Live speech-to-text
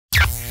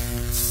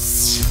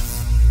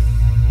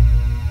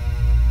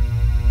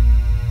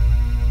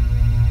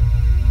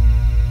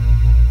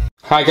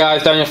Hi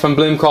guys, Daniel from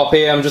Bloom Corp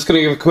here. I'm just going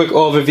to give a quick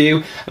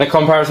overview and a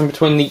comparison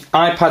between the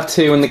iPad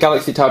 2 and the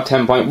Galaxy Tab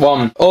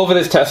 10.1. Over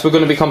this test we're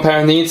going to be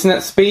comparing the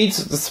internet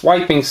speeds, the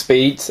swiping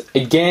speeds,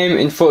 a game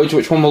in footage,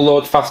 which one will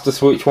load faster,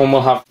 so which one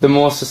will have the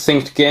more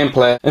succinct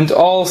gameplay, and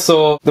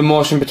also the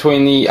motion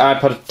between the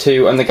iPad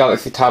 2 and the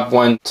Galaxy Tab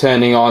when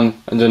turning on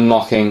and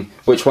unlocking,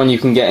 which one you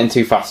can get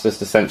into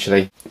fastest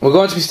essentially. We're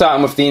going to be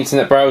starting with the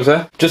internet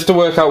browser, just to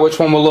work out which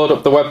one will load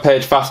up the web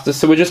page fastest,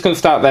 so we're just going to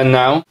start there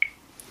now.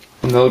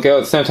 And they'll go at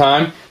the same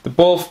time. They're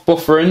both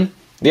buffering.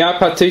 The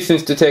iPad 2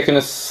 seems to have taken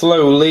a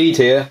slow lead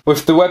here,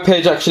 with the web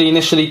page actually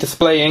initially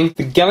displaying.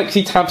 The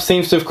Galaxy Tab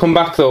seems to have come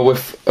back though,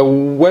 with a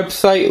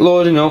website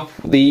loading up.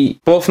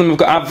 Both of them have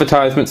got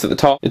advertisements at the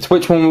top. It's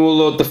which one will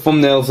load the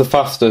thumbnails the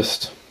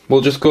fastest. We'll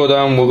just go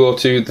down, we'll go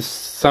to the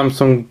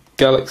Samsung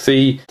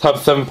Galaxy Tab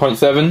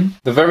 7.7.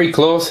 They're very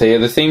close here.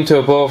 They seem to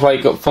have both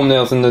got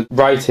thumbnails in the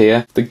right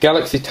here. The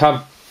Galaxy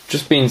Tab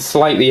just being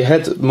slightly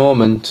ahead at the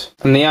moment,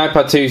 and the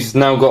iPad 2 has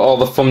now got all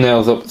the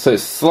thumbnails up, so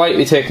it's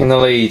slightly taking the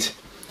lead.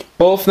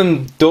 Both of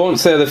them don't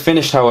say they're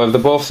finished, however.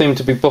 They both seem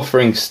to be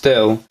buffering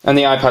still, and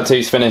the iPad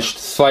 2's finished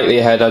slightly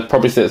ahead. I'd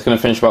probably say it's going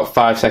to finish about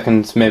 5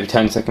 seconds, maybe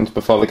 10 seconds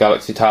before the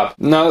Galaxy Tab.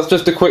 Now that's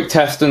just a quick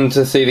test and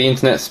to see the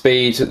internet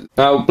speed.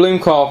 Now Bloom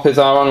Corp is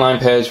our online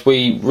page.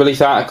 We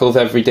release articles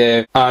every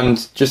day,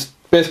 and just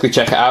basically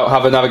check it out,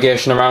 have a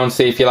navigation around,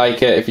 see if you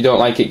like it. If you don't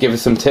like it, give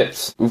us some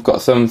tips. We've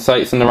got some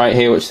sites on the right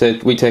here which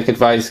said we take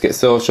advice, get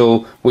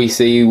social, we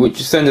see,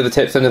 which send us the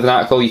tips, send us an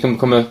article, you can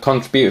become a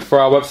contributor for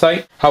our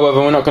website.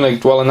 However, we're not going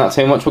to dwell on that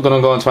too much, we're going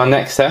to go on to our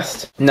next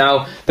test.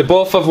 Now, they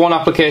both have one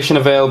application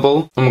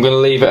available, and we're going to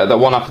leave it at that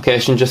one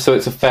application just so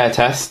it's a fair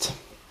test.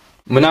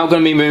 We're now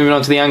going to be moving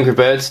on to the Angry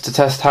Birds to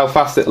test how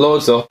fast it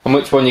loads up and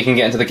which one you can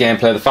get into the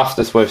gameplay the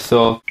fastest with.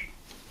 So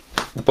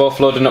they're both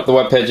loading up the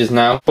web pages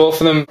now.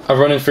 Both of them are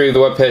running through the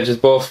web pages,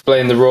 both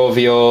displaying the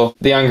Rovio,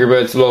 the Angry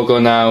Birds logo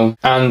now,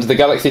 and the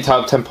Galaxy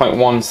Tab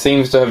 10.1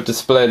 seems to have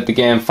displayed the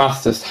game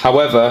fastest.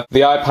 However,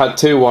 the iPad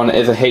 2 one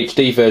is a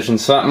HD version,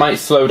 so that might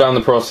slow down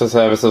the process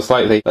ever so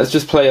slightly. Let's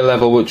just play a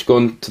level, which go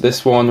into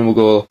this one, and we'll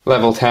go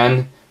level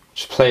 10,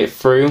 just play it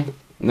through,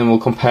 and then we'll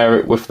compare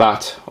it with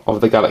that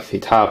of the Galaxy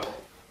Tab.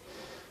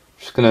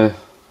 Just gonna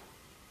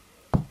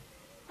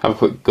have a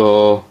quick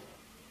go.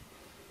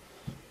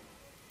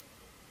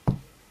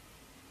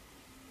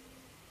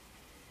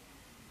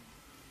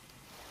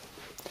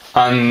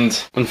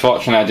 And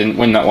unfortunately I didn't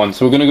win that one,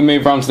 so we're going to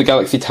move around to the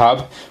Galaxy Tab.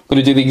 We're going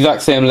to do the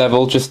exact same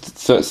level just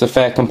so it's a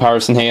fair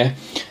comparison here.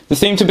 There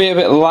seem to be a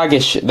bit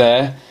laggish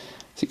there,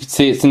 so you can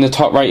see it's in the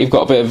top right, you've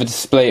got a bit of a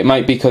display. It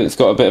might be because it's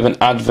got a bit of an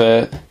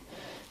advert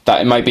that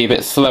it might be a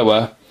bit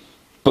slower,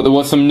 but there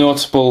was some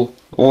notable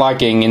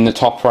lagging in the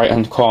top right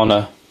hand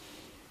corner.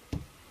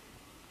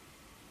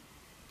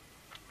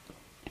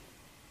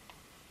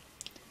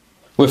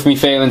 With me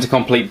failing to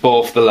complete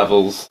both the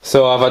levels.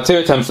 So I've had 2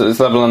 attempts at this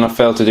level and I've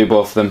failed to do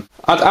both of them.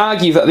 I'd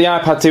argue that the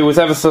iPad 2 was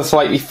ever so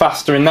slightly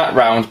faster in that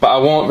round, but I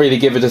won't really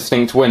give a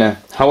distinct winner.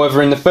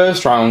 However, in the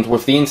first round,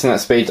 with the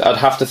internet speed, I'd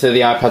have to say the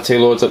iPad 2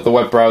 loads up the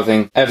web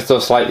browsing ever so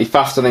slightly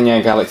faster than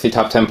your Galaxy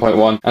Tab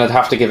 10.1, and I'd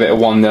have to give it a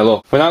 1-0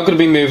 up. We're now going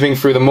to be moving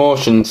through the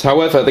motions.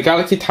 However, the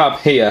Galaxy Tab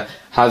here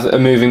has a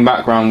moving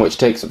background which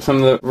takes up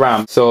some of the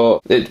RAM,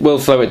 so it will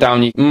slow it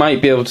down. You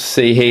might be able to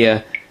see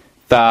here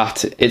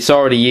that it's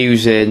already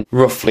using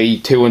roughly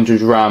 200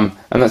 RAM,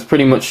 and that's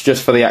pretty much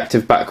just for the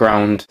active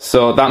background,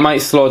 so that might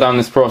slow down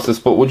this process.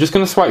 But we're just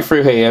going to swipe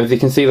through here. As you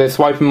can see, the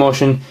swiping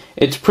motion,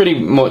 it's pretty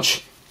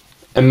much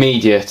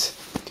immediate.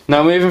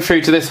 Now moving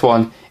through to this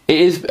one, it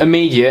is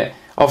immediate.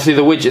 Obviously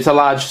the widgets are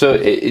large, so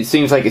it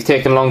seems like it's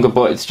taking longer,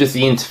 but it's just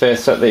the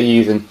interface that they're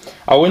using.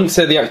 I wouldn't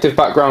say the active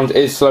background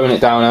is slowing it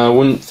down, and I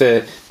wouldn't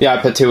say the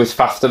iPad 2 is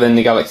faster than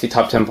the Galaxy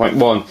Tab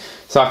 10.1.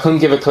 So I couldn't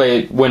give a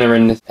clear winner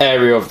in this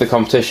area of the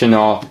competition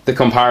or the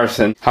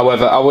comparison.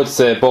 However, I would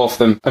say both of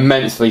them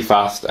immensely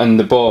fast, and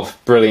they're both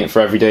brilliant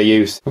for everyday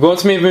use. We're going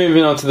to be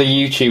moving on to the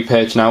YouTube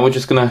page now. We're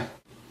just gonna...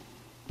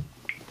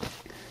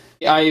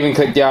 I even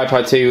clicked the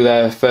iPad 2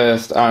 there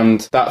first,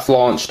 and that's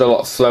launched a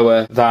lot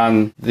slower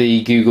than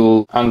the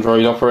Google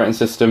Android operating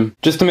system.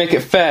 Just to make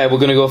it fair, we're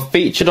going to go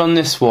featured on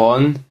this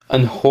one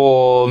and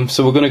home.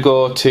 So we're going to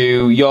go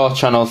to your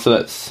channel, so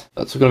that's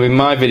going to be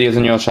my videos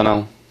on your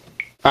channel.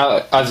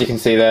 As you can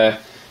see there,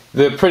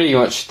 they're pretty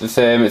much the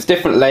same. It's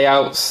different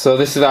layouts, so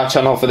this is our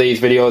channel for these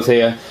videos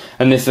here,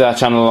 and this is our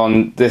channel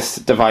on this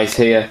device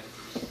here.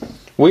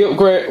 We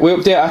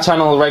update our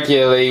channel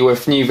regularly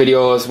with new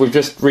videos. We've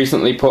just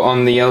recently put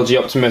on the LG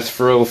Optimus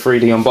for real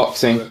 3D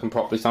unboxing working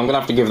properly, so I'm going to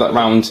have to give that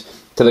round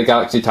to the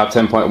Galaxy Tab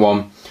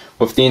 10.1.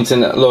 with the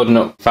internet loading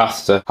up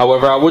faster.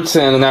 However, I would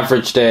say on an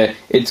average day,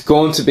 it's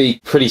going to be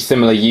pretty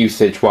similar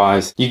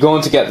usage-wise. You're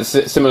going to get the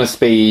similar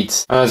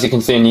speeds, and as you can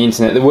see on the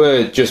internet, they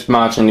were just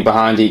marginally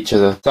behind each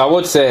other. So I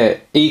would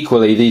say,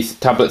 equally, these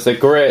tablets are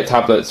great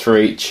tablets for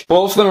each.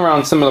 Both of them are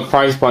around similar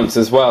price points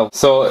as well.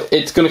 So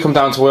it's going to come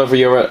down to whether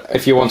you're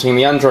if you're wanting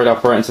the Android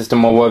operating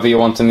system or whether you're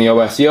wanting the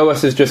OS. The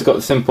OS has just got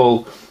the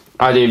simple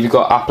idea you've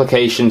got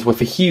applications with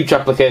a huge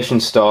application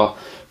store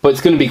but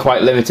it's going to be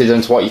quite limited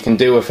into what you can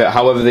do with it.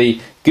 However, the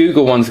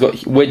Google one's got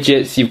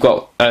widgets, you've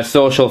got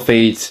social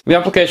feeds. The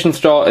application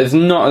store is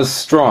not as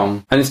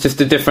strong, and it's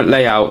just a different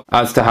layout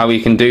as to how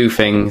you can do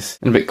things,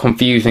 and a bit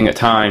confusing at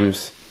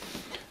times.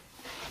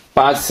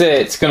 But I'd say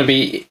it's going to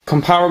be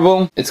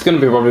comparable. It's going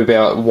to be probably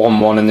about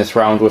 1-1 in this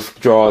round with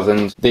draws,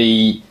 and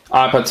the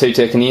iPad 2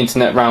 taking the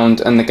internet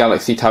round and the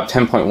Galaxy Tab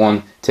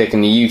 10.1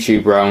 taking the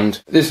YouTube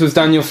round. This was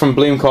Daniel from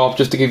Bloom Corp,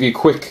 just to give you a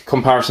quick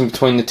comparison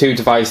between the two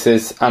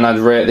devices, and I'd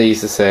rate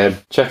these the same.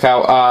 Check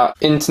out our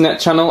internet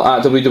channel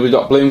at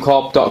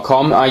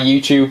www.bloomcorp.com, our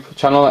YouTube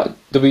channel at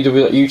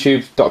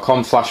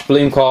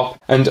www.youtube.com/bloomcorp,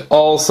 and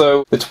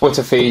also the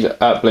Twitter feed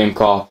at Bloom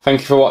Corp.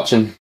 Thank you for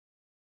watching.